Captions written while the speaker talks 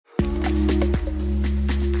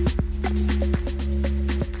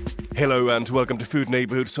Hello and welcome to Food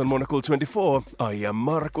Neighbourhoods on Monocle 24. I am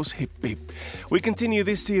Markus Hippi. We continue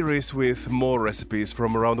this series with more recipes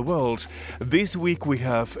from around the world. This week we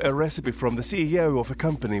have a recipe from the CEO of a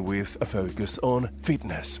company with a focus on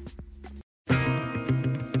fitness.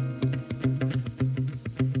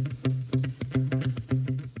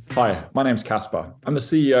 Hi, my name's Caspar. I'm the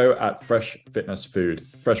CEO at Fresh Fitness Food.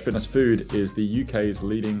 Fresh Fitness Food is the UK's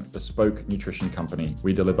leading bespoke nutrition company.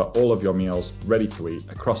 We deliver all of your meals ready to eat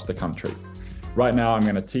across the country. Right now, I'm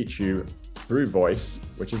going to teach you through voice,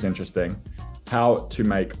 which is interesting, how to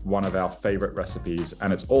make one of our favorite recipes.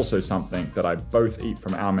 And it's also something that I both eat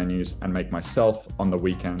from our menus and make myself on the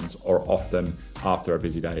weekends or often after a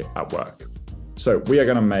busy day at work. So we are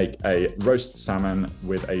going to make a roast salmon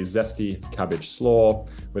with a zesty cabbage slaw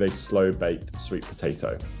with a slow baked sweet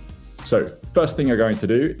potato. So first thing you're going to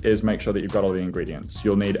do is make sure that you've got all the ingredients.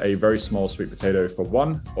 You'll need a very small sweet potato for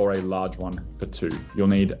one or a large one for two. You'll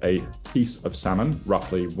need a piece of salmon,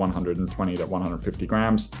 roughly 120 to 150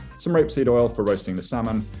 grams, some rapeseed oil for roasting the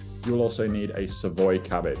salmon. You'll also need a Savoy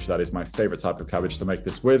cabbage. That is my favorite type of cabbage to make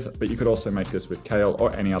this with, but you could also make this with kale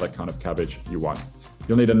or any other kind of cabbage you want.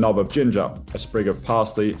 You'll need a knob of ginger, a sprig of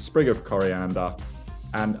parsley, sprig of coriander,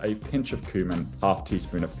 and a pinch of cumin, half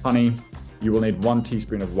teaspoon of honey. You will need 1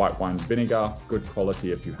 teaspoon of white wine vinegar, good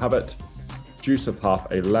quality if you have it, juice of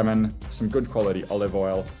half a lemon, some good quality olive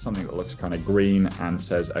oil, something that looks kind of green and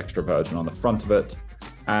says extra virgin on the front of it.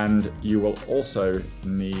 And you will also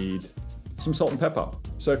need some salt and pepper.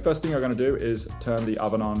 So first thing you're going to do is turn the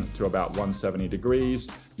oven on to about 170 degrees.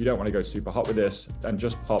 You don't want to go super hot with this, and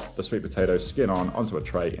just pop the sweet potato skin onto a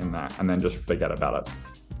tray in that, and then just forget about it.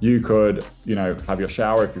 You could, have your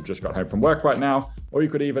shower if you've just got home from work right now, or you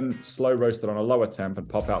could even slow roast it on a lower temp and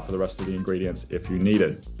pop out for the rest of the ingredients if you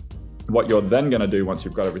needed. What you're then going to do once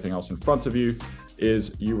you've got everything else in front of you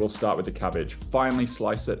is you will start with the cabbage. Finely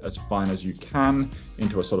slice it as fine as you can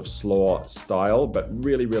into a sort of slaw style, but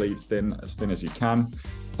really, really thin, as thin as you can.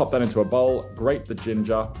 Pop that into a bowl, grate the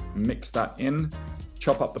ginger, mix that in,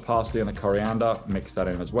 chop up the parsley and the coriander, mix that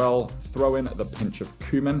in as well. Throw in the pinch of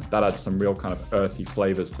cumin. That adds some real kind of earthy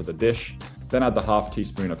flavors to the dish. Then add the half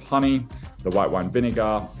teaspoon of honey, the white wine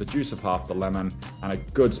vinegar, the juice of half the lemon, and a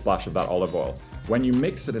good splash of that olive oil. When you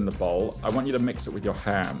mix it in the bowl, I want you to mix it with your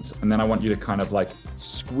hands, and then I want you to kind of like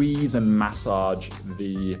squeeze and massage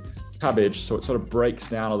the cabbage so it sort of breaks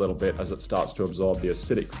down a little bit as it starts to absorb the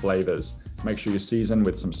acidic flavors. Make sure you season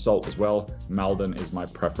with some salt as well. Maldon is my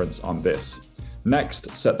preference on this. Next,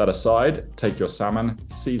 set that aside, take your salmon,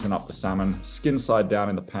 season up the salmon, skin side down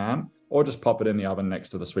in the pan, or just pop it in the oven next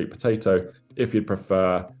to the sweet potato if you'd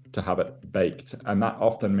prefer to have it baked. And that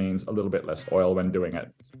often means a little bit less oil when doing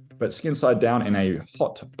it. But skin side down in a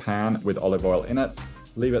hot pan with olive oil in it.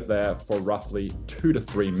 Leave it there for roughly 2 to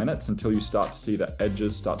 3 minutes until you start to see the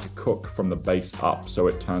edges start to cook from the base up. So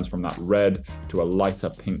it turns from that red to a lighter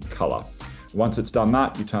pink color. Once it's done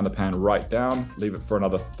that, you turn the pan right down, leave it for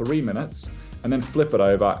another 3 minutes, and then flip it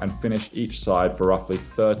over and finish each side for roughly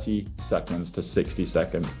 30 seconds to 60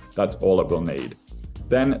 seconds. That's all it will need.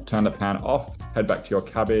 Then turn the pan off, head back to your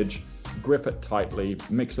cabbage, grip it tightly,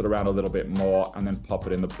 mix it around a little bit more, and then pop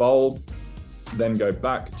it in the bowl. Then go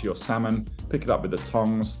back to your salmon, pick it up with the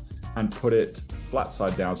tongs, and put it flat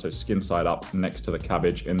side down, so skin side up, next to the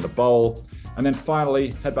cabbage in the bowl. And then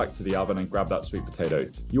finally, head back to the oven and grab that sweet potato.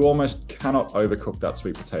 You almost cannot overcook that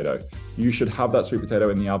sweet potato. You should have that sweet potato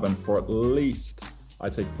in the oven for at least,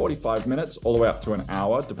 I'd say 45 minutes, all the way up to an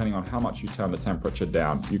hour, depending on how much you turn the temperature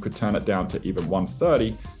down. You could turn it down to even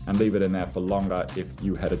 130 and leave it in there for longer if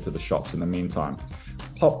you headed to the shops in the meantime.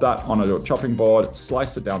 Pop that on your chopping board,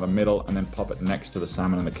 slice it down the middle, and then pop it next to the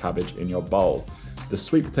salmon and the cabbage in your bowl. The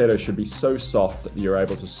sweet potato should be so soft that you're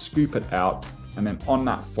able to scoop it out, and then on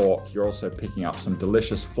that fork, you're also picking up some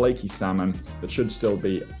delicious flaky salmon that should still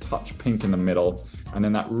be a touch pink in the middle. And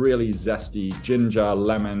then that really zesty ginger,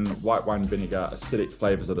 lemon, white wine vinegar, acidic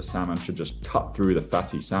flavors of the salmon should just cut through the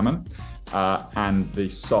fatty salmon. And the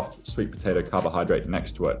soft sweet potato carbohydrate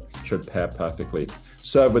next to it should pair perfectly.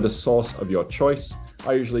 Serve with a sauce of your choice.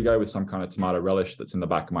 I usually go with some kind of tomato relish that's in the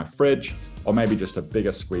back of my fridge, or maybe just a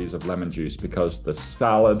bigger squeeze of lemon juice because the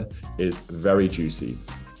salad is very juicy.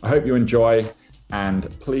 I hope you enjoy, and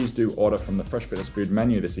please do order from the Fresh Fitness Food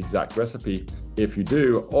menu this exact recipe if you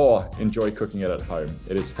do, or enjoy cooking it at home.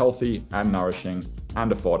 It is healthy and nourishing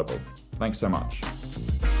and affordable. Thanks so much.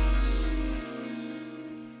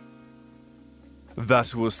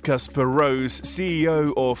 That was Caspar,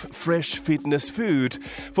 CEO of Fresh Fitness Food.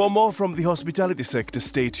 For more from the hospitality sector,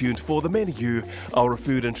 stay tuned for The Menu, our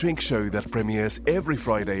food and drink show that premieres every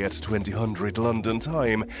Friday at 2000 London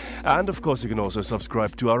time. And of course you can also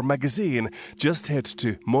subscribe to our magazine. Just head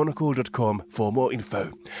to monocle.com for more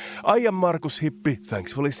info. I am Markus Hippi,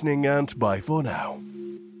 thanks for listening and bye for now.